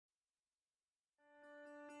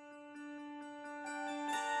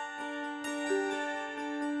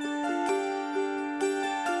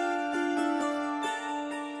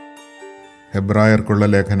ഹെബ്രായർക്കുള്ള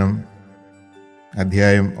ലേഖനം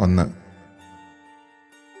അധ്യായം 1.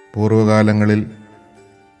 പൂർവകാലങ്ങളിൽ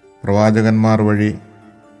പ്രവാചകന്മാർ വഴി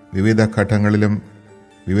വിവിധ ഘട്ടങ്ങളിലും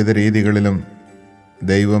വിവിധ രീതികളിലും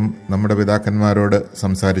ദൈവം നമ്മുടെ പിതാക്കന്മാരോട്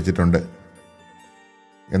സംസാരിച്ചിട്ടുണ്ട്.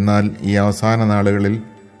 എന്നാൽ ഈ അവസാന നാളുകളിൽ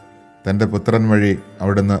തൻ്റെ പുത്രൻ വഴി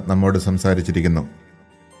അവിടുന്ന് നമ്മോട് സംസാരിച്ചിരിക്കുന്നു.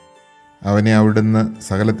 അവനെ അവിടുന്ന്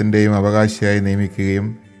സകലത്തിൻ്റെയും അവകാശിയായി നിയമിക്കുകയും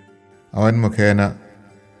അവൻ മുഖേന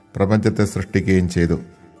പ്രപഞ്ചത്തെ സൃഷ്ടിക്കുകയും ചെയ്തു.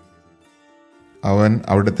 അവൻ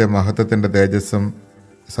അവിടുത്തെ മഹത്വത്തിൻ്റെ തേജസ്സും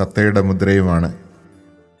സത്തയുടെ മുദ്രയുമാണ്.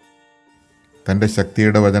 തൻ്റെ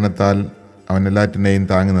ശക്തിയുടെ വചനത്താൽ അവൻ എല്ലാറ്റിനെയും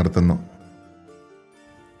താങ്ങി നിർത്തുന്നു.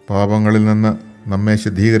 പാപങ്ങളിൽ നിന്ന് നമ്മെ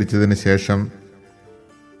ശുദ്ധീകരിച്ചതിന് ശേഷം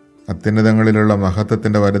അത്യുന്നതങ്ങളിലുള്ള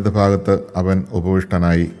മഹത്വത്തിൻ്റെ വലതുഭാഗത്ത് അവൻ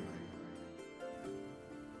ഉപവിഷ്ടനായി.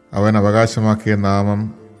 അവൻ അവകാശമാക്കിയ നാമം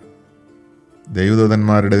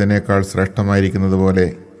ദൈവദൂതന്മാരുടേതിനേക്കാൾ ശ്രേഷ്ഠമായിരിക്കുന്നത് പോലെ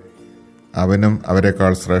അവനും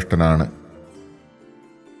അവരെക്കാൾ ശ്രേഷ്ഠനാണ്.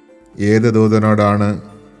 ഏത് ദൂതനോടാണ്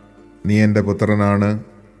നീ എൻ്റെ പുത്രനാണ്,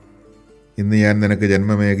 ഇന്ന് ഞാൻ നിനക്ക്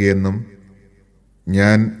ജന്മമേകിയെന്നും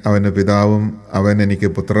ഞാൻ അവന് പിതാവും അവൻ എനിക്ക്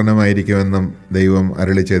പുത്രനുമായിരിക്കുമെന്നും ദൈവം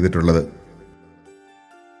അരുളി ചെയ്തിട്ടുള്ളത്?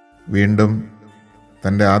 വീണ്ടും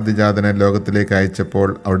തൻ്റെ ആദ്യജാതനെ ലോകത്തിലേക്ക് അയച്ചപ്പോൾ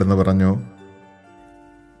അവിടുന്ന് പറഞ്ഞു,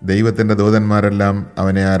 ദൈവത്തിൻ്റെ ദൂതന്മാരെല്ലാം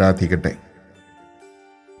അവനെ ആരാധിക്കട്ടെ.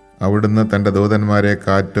 അവിടുന്ന് തൻ്റെ ദൂതന്മാരെ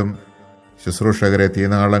കാറ്റും ശുശ്രൂഷകരെ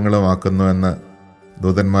തീനാളങ്ങളുമാക്കുന്നുവെന്ന്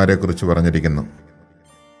ദൂതന്മാരെക്കുറിച്ച് പറഞ്ഞിരിക്കുന്നു.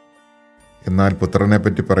 എന്നാൽ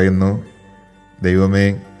പുത്രനെപ്പറ്റി പറയുന്നു, ദൈവമേ,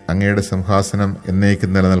 അങ്ങയുടെ സിംഹാസനം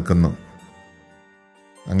എന്നേക്കും നിലനിൽക്കുന്നു.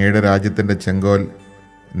 അങ്ങയുടെ രാജ്യത്തിൻ്റെ ചെങ്കോൽ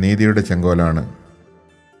നീതിയുടെ ചെങ്കോലാണ്.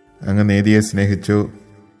 അങ്ങ് നീതിയെ സ്നേഹിച്ചു,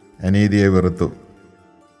 അനീതിയെ വെറുത്തു.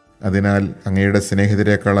 അതിനാൽ അങ്ങയുടെ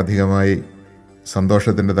സ്നേഹിതരേക്കാൾ അധികമായി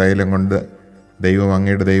സന്തോഷത്തിൻ്റെ തൈലം കൊണ്ട് ദൈവം,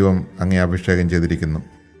 അങ്ങയുടെ ദൈവം, അങ്ങേ അഭിഷേകം ചെയ്തിരിക്കുന്നു.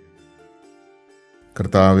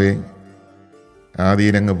 കർത്താവേ,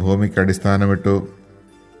 ആദിയിലങ്ങ് ഭൂമിക്ക് അടിസ്ഥാനമിട്ടു.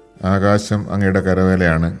 ആകാശം അങ്ങയുടെ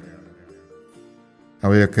കരവേലയാണ്.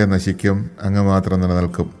 അവയൊക്കെ നശിക്കും, അങ്ങ് മാത്രം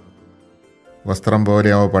നിലനിൽക്കും. വസ്ത്രം പോലെ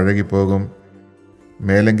അവ പഴകിപ്പോകും,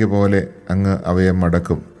 മേലങ്കി പോലെ അങ്ങ് അവയെ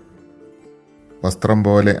മടക്കും. വസ്ത്രം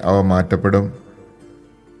പോലെ അവ മാറ്റപ്പെടും,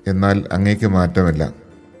 എന്നാൽ അങ്ങേക്ക് മാറ്റമില്ല.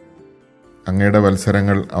 അങ്ങയുടെ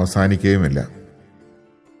വത്സരങ്ങൾ അവസാനിക്കുകയുമില്ല.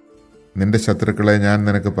 നിന്റെ ശത്രുക്കളെ ഞാൻ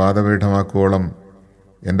നിനക്ക് പാദപീഠമാക്കുവോളം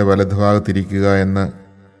എൻ്റെ വലതുഭാഗത്തിരിക്കുക എന്ന്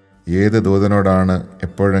ഏത് ദൂതനോടാണ്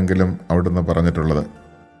എപ്പോഴെങ്കിലും അവിടുന്ന് പറഞ്ഞിട്ടുള്ളത്?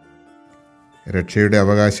 രക്ഷയുടെ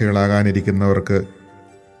അവകാശികളാകാനിരിക്കുന്നവർക്ക്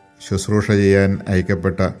ശുശ്രൂഷ ചെയ്യാൻ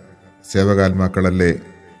അയക്കപ്പെട്ട സേവകാത്മാക്കളല്ലേ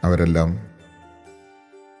അവരെല്ലാം?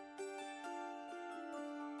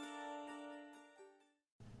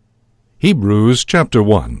 Hebrews chapter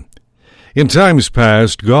 1. In times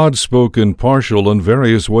past, God spoke in partial and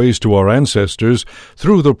various ways to our ancestors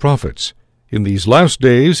through the prophets. In these last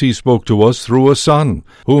days he spoke to us through a Son,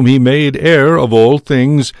 whom he made heir of all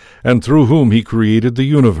things, and through whom he created the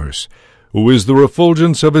universe, who is the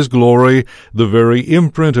refulgence of his glory, the very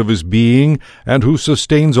imprint of his being, and who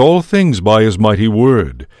sustains all things by his mighty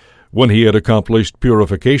word. When he had accomplished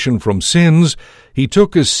purification from sins, he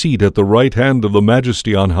took his seat at the right hand of the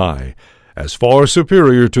Majesty on high, as far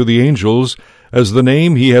superior to the angels, as the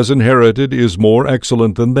name he has inherited is more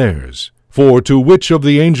excellent than theirs. For to which of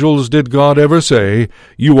the angels did God ever say,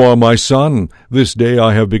 You are my Son, this day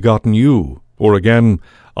I have begotten you? Or again,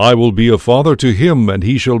 I will be a father to him, and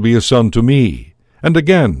he shall be a son to me. And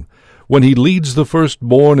again, when he leads the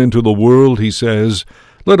firstborn into the world, he says,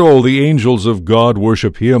 Let all the angels of God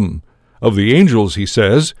worship him. Of the angels, he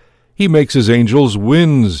says, He makes his angels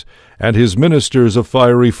winds, and his ministers a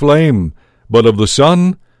fiery flame. But of the Son,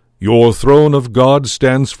 Your throne of God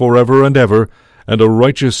stands forever and ever, and a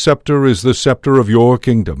righteous scepter is the scepter of your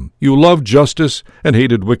kingdom. You loved justice and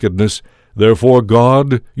hated wickedness. Therefore God,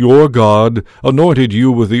 your God, anointed you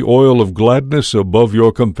with the oil of gladness above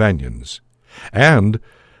your companions. And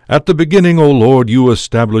at the beginning, O Lord, you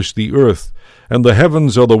established the earth, and the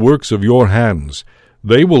heavens are the works of your hands.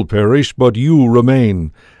 They will perish, but you remain,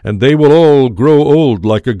 and they will all grow old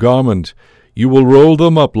like a garment. You will roll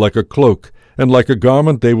them up like a cloak, and like a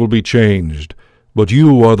garment they will be changed. But you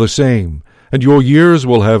are the same, and your years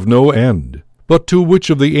will have no end. But to which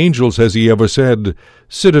of the angels has he ever said,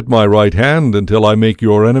 Sit at my right hand until I make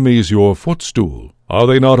your enemies your footstool? Are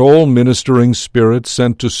they not all ministering spirits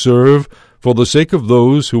sent to serve for the sake of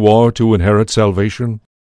those who are to inherit salvation?